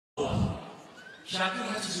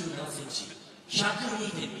187センチ、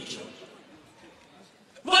102.2 キロ。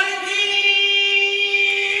ワレンテ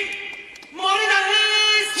ィン・モルダフ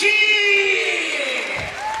スキー。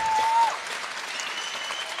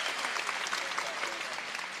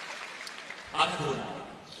赤コーナー、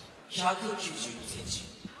192センチ、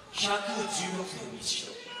116.1 キ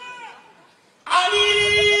ロ。アミール・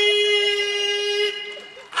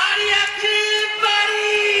アリアクバリ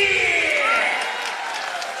ー。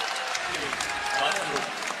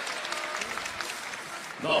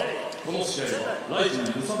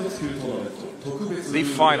The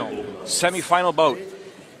final, semi-final bout.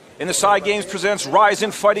 In the Side Games presents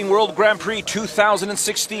Ryzen Fighting World Grand Prix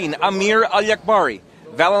 2016. Amir Aliakbari,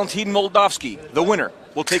 Valentin Moldavsky, the winner,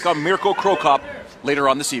 will take on Mirko Cro Cop later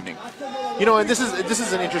on this evening. You know, and this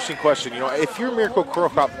is an interesting question. You know, if you're Mirko Cro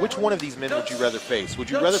Cop, which one of these men would you rather face? Would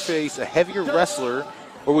you rather face a heavier wrestler,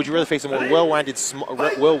 or would you rather face a more well-rounded,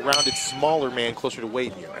 smaller man closer to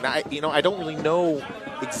weight than you? And I don't really know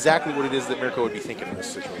exactly what it is that Mirko would be thinking in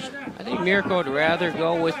this situation. I think Mirko would rather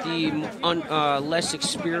go with the less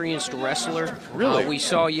experienced wrestler. Really? We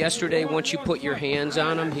saw yesterday, once you put your hands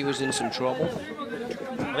on him, he was in some trouble.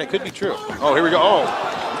 And it could be true. Oh, here we go. Oh,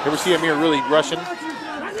 here we see Amir really rushing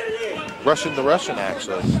the Russian,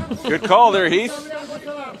 actually. Good call there, Heath.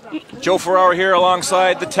 Joe Ferrara here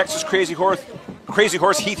alongside the Texas Crazy Horse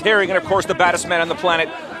Heath Herring, and of course the baddest man on the planet,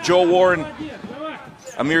 Joe Warren.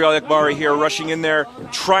 Amir Aliakbari here rushing in there,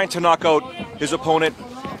 trying to knock out his opponent.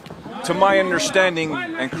 To my understanding,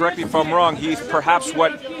 and correct me if I'm wrong, Heath, perhaps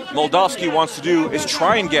what Moldavsky wants to do is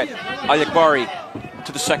try and get Aliakbari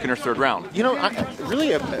to the second or third round. You know, he's really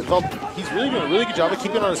doing a really good job of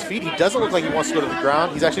keeping on his feet. He doesn't look like he wants to go to the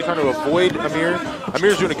ground. He's actually trying to avoid Amir.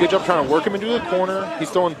 Amir's doing a good job trying to work him into the corner. He's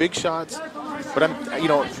throwing big shots. But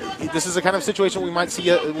this is the kind of situation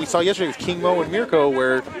we saw yesterday with King Mo and Mirko,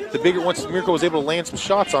 where once Mirko was able to land some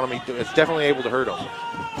shots on him, he was definitely able to hurt him.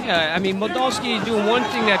 Yeah, I mean, Moldavsky is doing one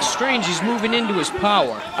thing that's strange. He's moving into his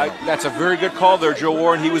power. That's a very good call there, Joe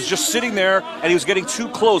Warren. He was just sitting there, and he was getting too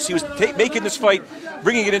close. He was making this fight,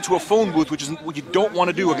 bringing it into a phone booth, which is what you don't want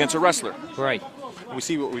to do against a wrestler. Right. We've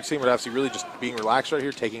seen Moldavsky really just being relaxed right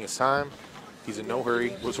here, taking his time. He's in no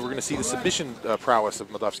hurry. So we're going to see the submission prowess of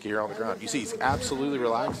Moldavsky here on the ground. You see, he's absolutely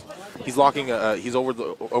relaxed. He's locking. He's over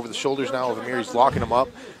the shoulders now of Amir. He's locking him up.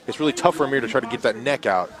 It's really tough for Amir to try to get that neck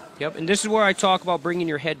out. Yep, and this is where I talk about bringing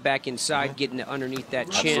your head back inside, getting it underneath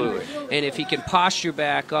that chin. Absolutely. And if he can posture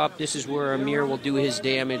back up, this is where Amir will do his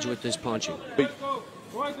damage with his punching.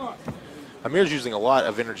 Amir's using a lot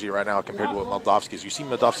of energy right now compared to what Moldavsky is. You see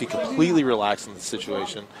Moldavsky completely relaxed in the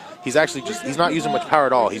situation. He's actually he's not using much power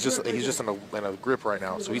at all. He's just in a grip right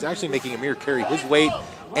now. So he's actually making Amir carry his weight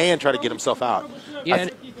and try to get himself out. Yeah.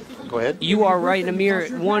 Go ahead. You are right, Amir.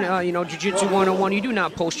 Jiu-Jitsu 101, you do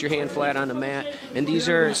not post your hand flat on the mat. And these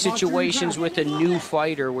are situations with a new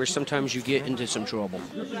fighter where sometimes you get into some trouble.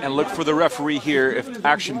 And look for the referee here. If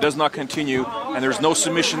action does not continue and there's no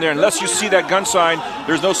submission there, unless you see that gun sign,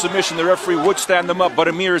 there's no submission, the referee would stand them up. But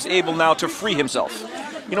Amir is able now to free himself.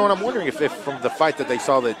 You know, and I'm wondering if from the fight that they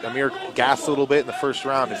saw that Amir gassed a little bit in the first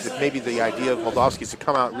round, if maybe the idea of Moldavsky is to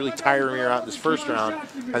come out and really tire Amir out in this first round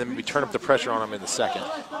and then maybe turn up the pressure on him in the second.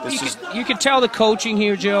 You can tell the coaching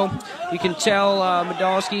here, Joe. You can tell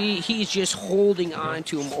Moldavsky, he's just holding on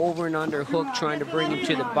to him over and under hook, trying to bring him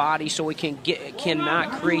to the body so he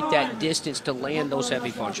cannot create that distance to land those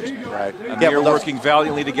heavy punches. Right. Amir working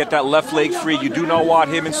valiantly to get that left leg free. You do not want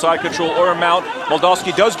him in side control or a mount.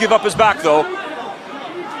 Moldavsky does give up his back, though.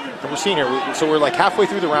 And we're seeing here, so we're like halfway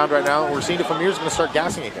through the round right now, and we're seeing if Amir's going to start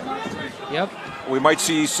gassing again. Yep. We might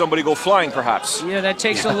see somebody go flying, perhaps. Yeah, that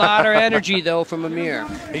takes a lot of energy, though, from Amir.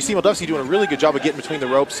 And you see Moldavsky doing a really good job of getting between the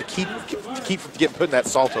ropes to keep getting put in that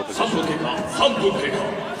salto position.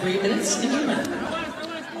 3 minutes in your round.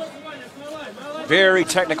 Very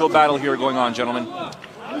technical battle here going on, gentlemen.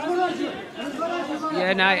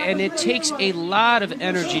 Yeah, and it takes a lot of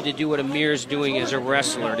energy to do what Amir's doing as a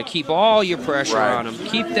wrestler, to keep all your pressure on him,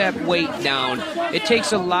 keep that weight down. It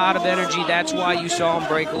takes a lot of energy. That's why you saw him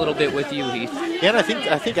break a little bit with you, Heath. Yeah, and I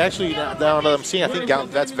think actually now that I'm seeing, I think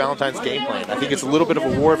that's Valentin's game plan. I think it's a little bit of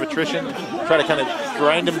a war of attrition. Try to kind of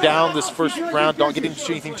grind him down this first round. Don't get him to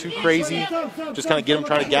do anything too crazy. Just kind of get him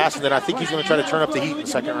trying to gas, and then I think he's going to try to turn up the heat in the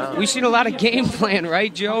second round. We've seen a lot of game plan,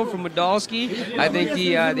 right, Joe, from Moldavsky. I think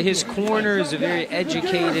his corner is a very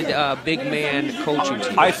educated big man coaching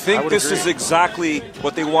team. I think this is exactly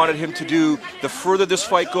what they wanted him to do. The further this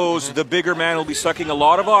fight goes, the bigger man will be sucking a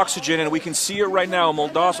lot of oxygen, and we can see it right now.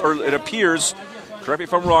 It appears Correct me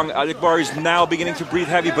if I'm wrong, Aliakbari is now beginning to breathe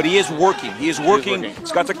heavy, but he is working. He is working.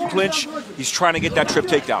 He's got the clinch. He's trying to get that trip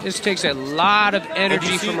takedown. This takes a lot of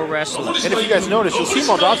energy from a wrestler. And if you guys notice, you'll see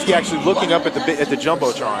Moldavsky actually looking up at the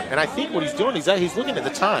Jumbotron. And I think what he's doing, he's looking at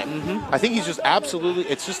the time. I think he's just absolutely,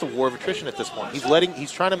 it's just a war of attrition at this point.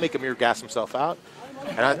 He's trying to make Amir gas himself out.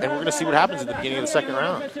 And we're going to see what happens at the beginning of the second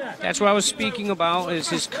round. That's what I was speaking about, is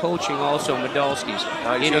his coaching also,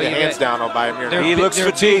 Moldavsky's. You know, the hands down by Amir. He looks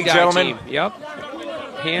fatigued, gentlemen. Team. Yep.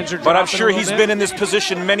 Hands are dropping. But I'm sure he's been in this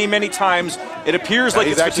position many, many times. It appears like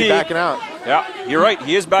he's it's actually fatigue. backing out. Yeah, you're right.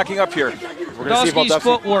 He is backing up here. Moldavsky's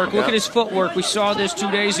footwork. Look at his footwork. We saw this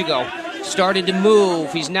 2 days ago. Started to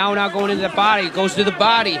move. He's now going into the body. Goes to the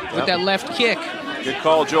body with that left kick. Good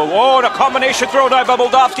call, Joe. Oh, and a combination throw dive by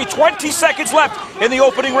Moldavsky. 20 seconds left in the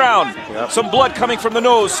opening round. Some blood coming from the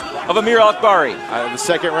nose of Amir Aliakbari. In the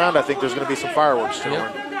second round, I think there's going to be some fireworks to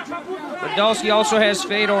Moldavsky also has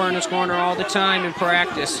Fedor in his corner all the time in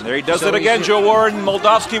practice. There he does it again, Joe Warren.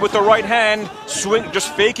 Moldavsky with the right hand. Swing,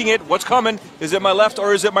 just faking it. What's coming? Is it my left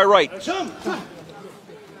or is it my right?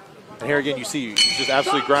 And here again, you see, he's just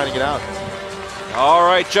absolutely grinding it out. All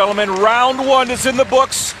right, gentlemen, round one is in the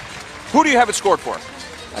books. Who do you have it scored for?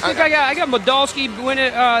 I think I got Moldavsky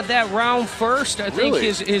winning that round first. I think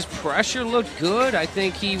his pressure looked good. I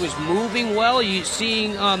think he was moving well. You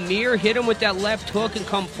seeing Amir hit him with that left hook and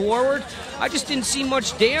come forward. I just didn't see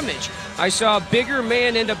much damage. I saw a bigger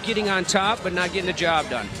man end up getting on top, but not getting the job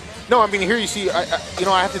done. No, I mean, here you see, I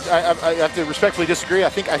have to respectfully disagree. I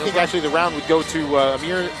think actually the round would go to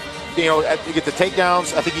Amir. You know, to get the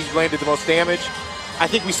takedowns. I think he landed the most damage. I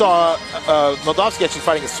think we saw Moldavsky actually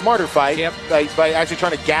fighting a smarter fight by actually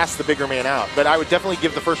trying to gas the bigger man out. But I would definitely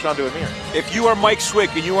give the first round to Amir. If you are Mike Swick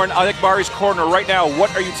and you are in Aliakbari's corner right now,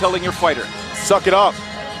 what are you telling your fighter? Suck it up.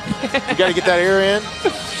 You got to get that air in.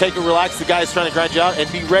 Take a relax. The guy's trying to grind you out,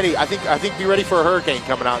 and be ready. I think be ready for a hurricane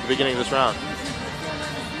coming out at the beginning of this round.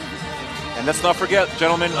 And let's not forget,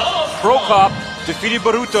 gentlemen, Prokop defeated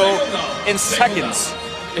Baruto in seconds.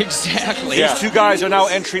 Exactly. These two guys are now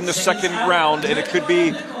entering the second round, and it could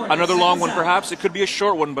be another long one, perhaps. It could be a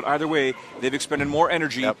short one, but either way, they've expended more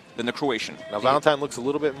energy than the Croatian. Now, Valentin looks a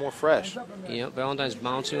little bit more fresh. Yeah, Valentin's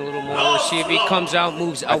bouncing a little more. We'll see if he comes out,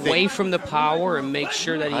 moves away from the power, and makes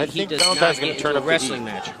sure that he does not get into a wrestling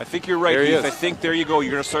match. I think you're right, Heath. I think there you go.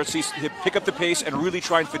 You're going to start to see him pick up the pace and really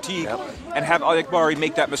try and fatigue and have Aliakbari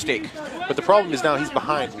make that mistake. But the problem is now he's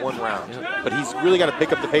behind one round. But he's really got to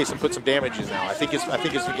pick up the pace and put some damages now. I think his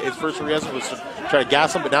first reaction was to try to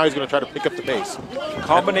gas him, but now he's going to try to pick up the pace.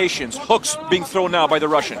 Combinations, hooks being thrown now by the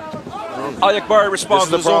Russian. Aliakbari responds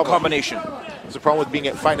to his own combination. There's a problem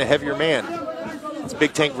with fighting a heavier man. It's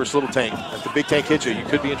big tank versus little tank. If the big tank hits you, you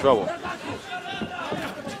could be in trouble.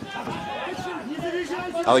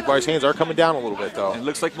 Aliakbari's hands are coming down a little bit, though. It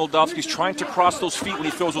looks like Moldavsky's trying to cross those feet when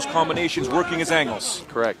he throws those combinations, working his angles.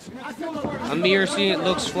 Correct. Amir, see, it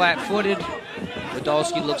looks flat-footed.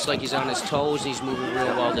 Moldavsky looks like he's on his toes, and he's moving real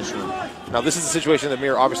well this room. Now, this is a situation that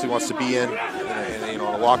Amir obviously wants to be in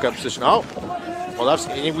a lock-up position. Oh,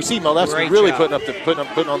 Moldavsky, and we see Moldavsky really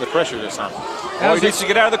putting on the pressure this time. Oh, he needs to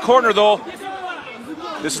get out of the corner, though.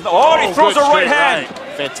 This is he throws a right hand.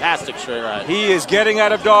 Fantastic straight right. He is getting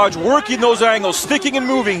out of dodge, working those angles, sticking and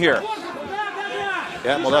moving here.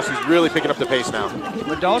 Yeah, Moldavsky's really picking up the pace now.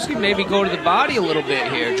 Moldavsky maybe go to the body a little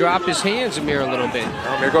bit here. Drop his hands, Amir, a little bit.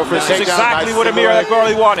 Amir go for his takedown. This is exactly what Amir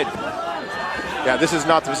Aliakbari wanted. Yeah, this is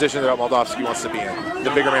not the position that Moldavsky wants to be in.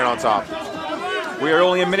 The bigger man on top. We are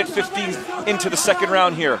only a minute 15 into the second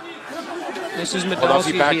round here. This is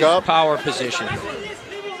Moldavsky's power position.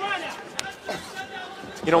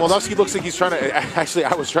 You know, Moldavsky looks like he's trying to. Actually,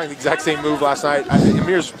 I was trying the exact same move last night.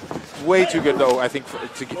 Amir's way too good, though, I think,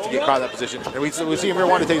 to get caught in that position. And we see Amir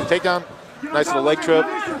wanting to take the takedown. Nice little leg trip.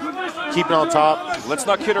 Keep it on top. Let's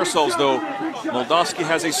not kid ourselves, though. Moldavsky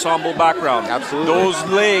has a sambo background. Absolutely. Those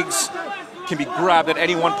legs can be grabbed at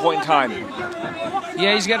any one point in time.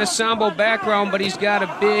 Yeah, he's got a sambo background, but he's got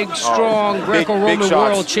a big, strong Greco-Roman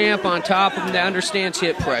world champ on top of him that understands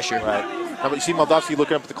hip pressure. Right. Now, but you see Moldavsky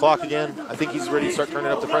looking up at the clock again. I think he's ready to start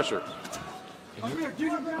turning up the pressure.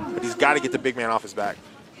 But he's got to get the big man off his back.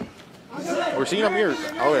 We're seeing Amir.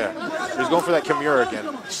 Oh, yeah. He's going for that Kimura again.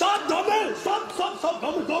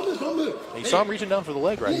 And you saw him reaching down for the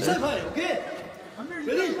leg right there.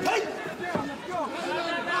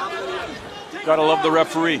 Gotta love the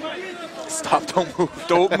referee. Stop, don't move.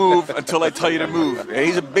 Don't move until I tell you to move.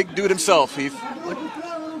 He's a big dude himself, Heath.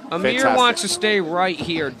 Amir wants to stay right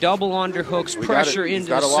here. Double underhooks, pressure into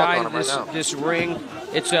the side of this ring.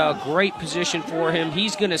 It's a great position for him.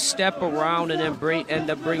 He's going to step around and then end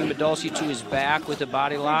up bringing Moldavsky to his back with a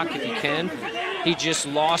body lock if he can. He just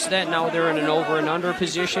lost that. Now they're in an over and under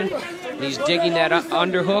position. He's digging that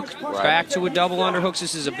underhook back to a double underhook.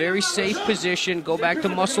 This is a very safe position. Go back to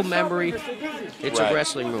muscle memory. It's a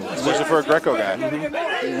wrestling move. Especially for a Greco guy.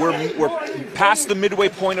 We're past the midway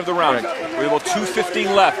point of the round. We have about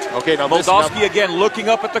 2:15 left. Okay, now Moldavsky again looking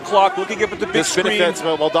up at the clock, looking up at the big screen. This benefits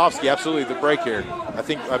Moldavsky, absolutely, the break here. I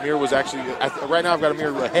think Amir was actually, right now I've got Amir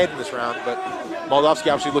ahead in this round, but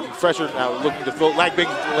Moldavsky obviously looking fresher now, looking to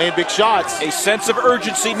land big shots. A sense of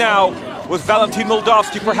urgency now with Valentin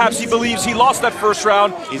Moldavsky. Perhaps he believes he lost that first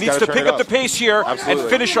round. He needs to pick up the pace here and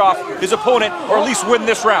finish off his opponent, or at least win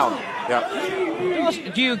this round. Yeah.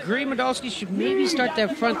 Do you agree Moldavsky should maybe start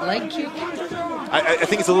that front leg kick? I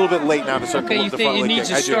think it's a little bit late now to start the front leg kick. Okay, you think it needs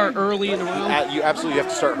to start early in the round? You absolutely have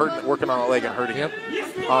to start working on a leg and hurting it.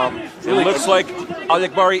 It looks like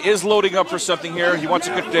Aliakbari is loading up for something here. He wants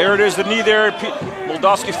to get, there it is, the knee there.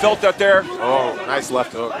 Moldavsky felt that there. Oh, nice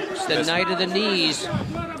left hook. It's the night of the knees.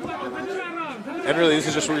 And really, this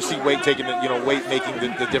is just where you see weight taking, weight making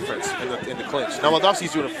the difference in the clinch. Now,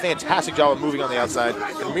 Moldavsky's doing a fantastic job of moving on the outside,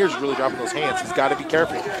 and Amir's really dropping those hands. He's got to be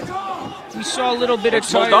careful. We saw a little bit of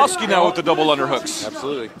Moldavsky now with the double underhooks.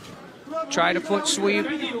 Absolutely. Try to foot sweep.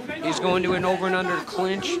 He's going to an over and under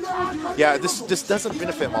clinch. Yeah, this doesn't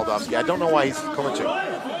benefit Moldavsky. I don't know why he's clinching.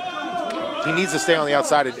 He needs to stay on the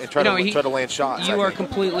outside and try to land shots. You are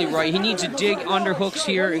completely right. He needs to dig underhooks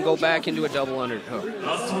here and go back into a double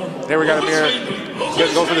underhook. There we got Amir. He's going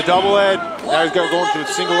to go for the double leg. Now he's going to go into a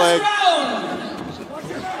single leg.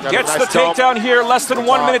 Gets the takedown here. Less than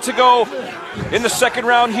 1 minute to go in the second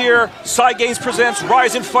round here. Side Games presents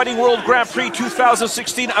Rise Fighting World Grand Prix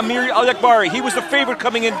 2016. Amir Aliakbari. He was the favorite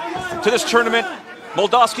coming in to this tournament.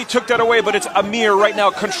 Moldavsky took that away, but it's Amir right now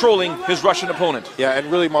controlling his Russian opponent. Yeah, and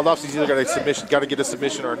really Moldavsky's either got to get a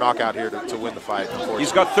submission or a knockout here to win the fight.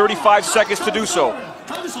 He's got 35 seconds to do so.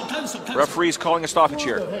 Referee's calling a stoppage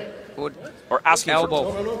here. Or asking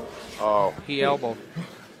elbow. for... Oh. He elbowed.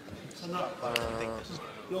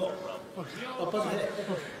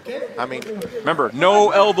 I mean, remember,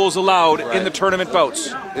 no elbows allowed in the tournament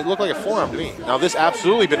bouts. It looked like a forearm to me. Now this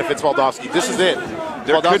absolutely benefits Moldavsky. This is it.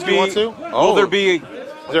 There could be. Will there be? Is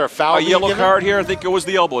there a foul? A yellow card here? I think it was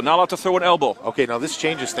the elbow. Not allowed to throw an elbow. Okay, now this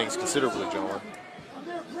changes things considerably, gentlemen.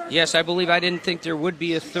 Yes, I believe I didn't think there would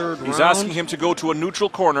be a third round. He's asking him to go to a neutral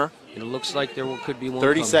corner. It looks like there could be one.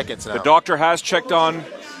 30 seconds now. The doctor has checked on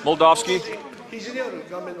Moldavsky.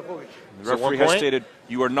 The referee has stated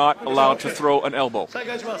you are not allowed to throw an elbow.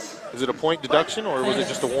 Is it a point deduction or was it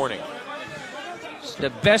just a warning? The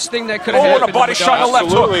best thing that could have happened. Oh, and a body shot on the left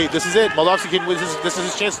hook. Absolutely, this is it. Moldavsky can win. This is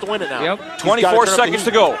his chance to win it now. Yep. 24 seconds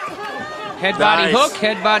to go. Head body hook,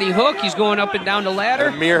 head body hook. He's going up and down the ladder.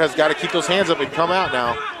 And Amir has got to keep those hands up and come out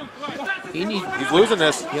now. He's losing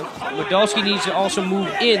this. Moldavsky needs to also move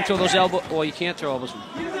in, throw those elbows. Well, you can't throw elbows.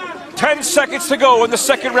 10 seconds to go in the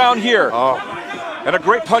second round here. Oh. And a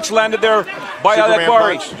great punch landed there by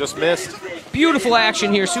Aliakbari. Just missed. Beautiful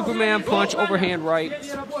action here. Superman punch, overhand right.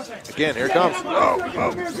 Again, here it comes. Oh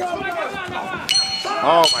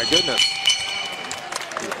my goodness.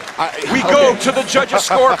 We go to the judges'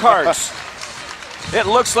 scorecards. It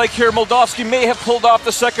looks like here Moldavsky may have pulled off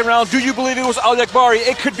the second round. Do you believe it was Aliakbari?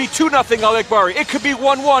 It could be 2-0 Aliakbari. It could be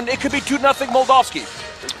 1-1. It could be 2-0 Moldavsky.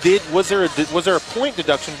 Was there a point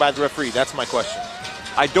deduction by the referee? That's my question.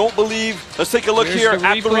 I don't believe. Let's take a look here at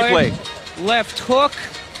the replay. Left hook,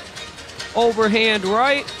 overhand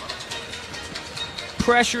right,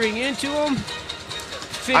 pressuring into him,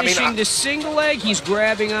 finishing the single leg. He's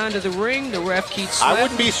grabbing onto the ring. The ref keeps slapping. I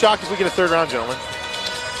wouldn't be shocked if we get a third round, gentlemen.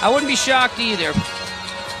 I wouldn't be shocked either.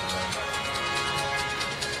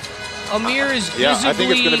 Amir is visibly... Yeah, I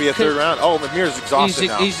think it's going to be a third round. Oh, Amir's exhausted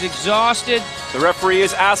now. He's exhausted. The referee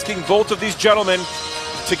is asking both of these gentlemen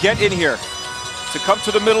to get in here, to come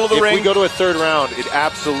to the middle of the ring. If we go to a third round, it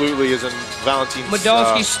absolutely is in Valentin's...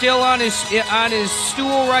 Moldavsky's still on his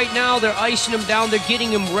stool right now. They're icing him down. They're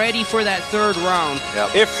getting him ready for that third round.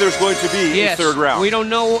 Yep. If there's going to be a third round. We don't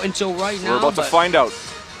know until right now. We're about to find out.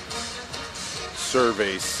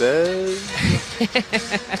 Survey says...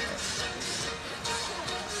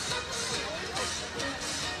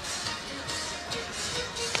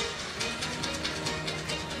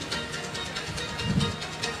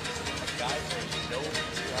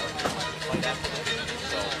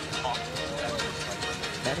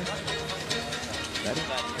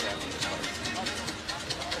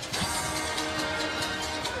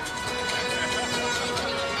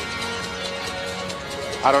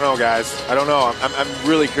 I don't know, guys. I don't know. I'm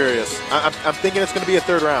really curious. I'm thinking it's going to be a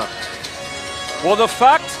third round. Well, the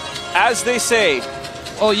fact, as they say,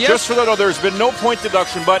 Oh, yes. Just for that, there's been no point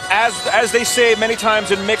deduction, but as they say many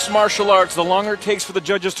times in mixed martial arts, the longer it takes for the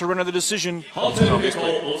judges to render the decision. 判定の結果をお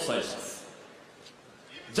伝えします。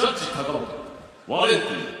ジャッジ高本、ワレンテ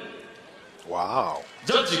ィン。 Wow.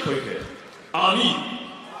 ジャッジ小池、アミール。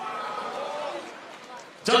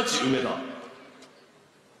ジャッジ梅田、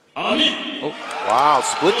アミール。 Wow,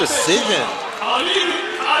 split decision. アミール、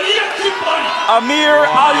アリアクバリ。 Amir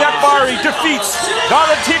Aliakbari defeats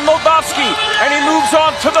Valentin Moldavsky, and he moves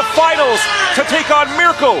on to the finals to take on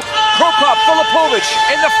Mirko Filipovic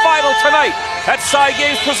in the final tonight at Sai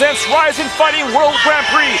Games presents Rising Fighting World Grand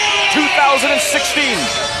Prix 2016.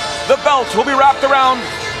 The belt will be wrapped around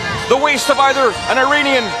the waist of either an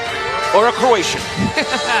Iranian or a Croatian.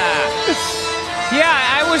 Yeah,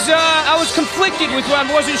 I was conflicted with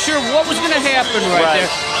one. I wasn't sure what was going to happen right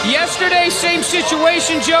there. Yesterday, same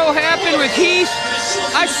situation, Joe, happened with Heath.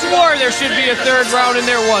 I swore there should be a third round, and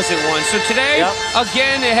there wasn't one. So today,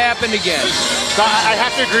 again, it happened again. So I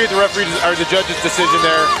have to agree with the referee or the judge's decision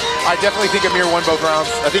there. I definitely think Amir won both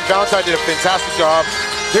rounds. I think Valentin did a fantastic job.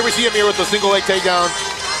 Here we see Amir with the single leg takedown.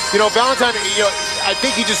 You know, Valentin, I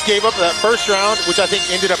think he just gave up that first round, which I think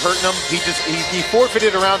ended up hurting him. He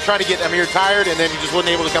forfeited a round trying to get Amir tired, and then he just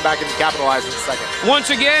wasn't able to come back and capitalize in the second.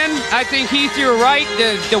 Once again, I think, Heath, you're right.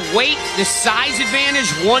 The weight, the size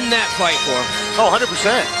advantage won that fight for him. Oh, 100%,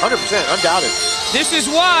 100%, undoubted. This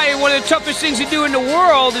is why one of the toughest things to do in the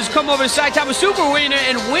world is come over to Saitama Super Arena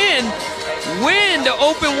and win the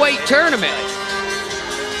open weight tournament.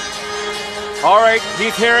 All right,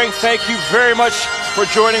 Heath Herring, thank you very much for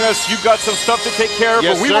joining us. You've got some stuff to take care of,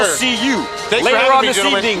 but we will see you later on this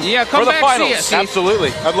evening come for the back, finals. see us,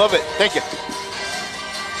 Absolutely, I'd love it. Thank you.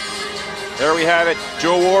 There we have it.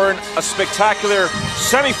 Joe Warren, a spectacular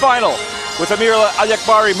semifinal with Amir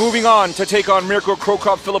Aliakbari moving on to take on Mirko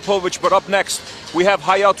Filipovic. But up next, we have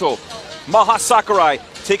Hayato Mahasakurai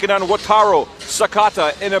taking on Wataru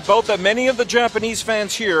Sakata in a bout that many of the Japanese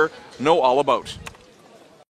fans here know all about.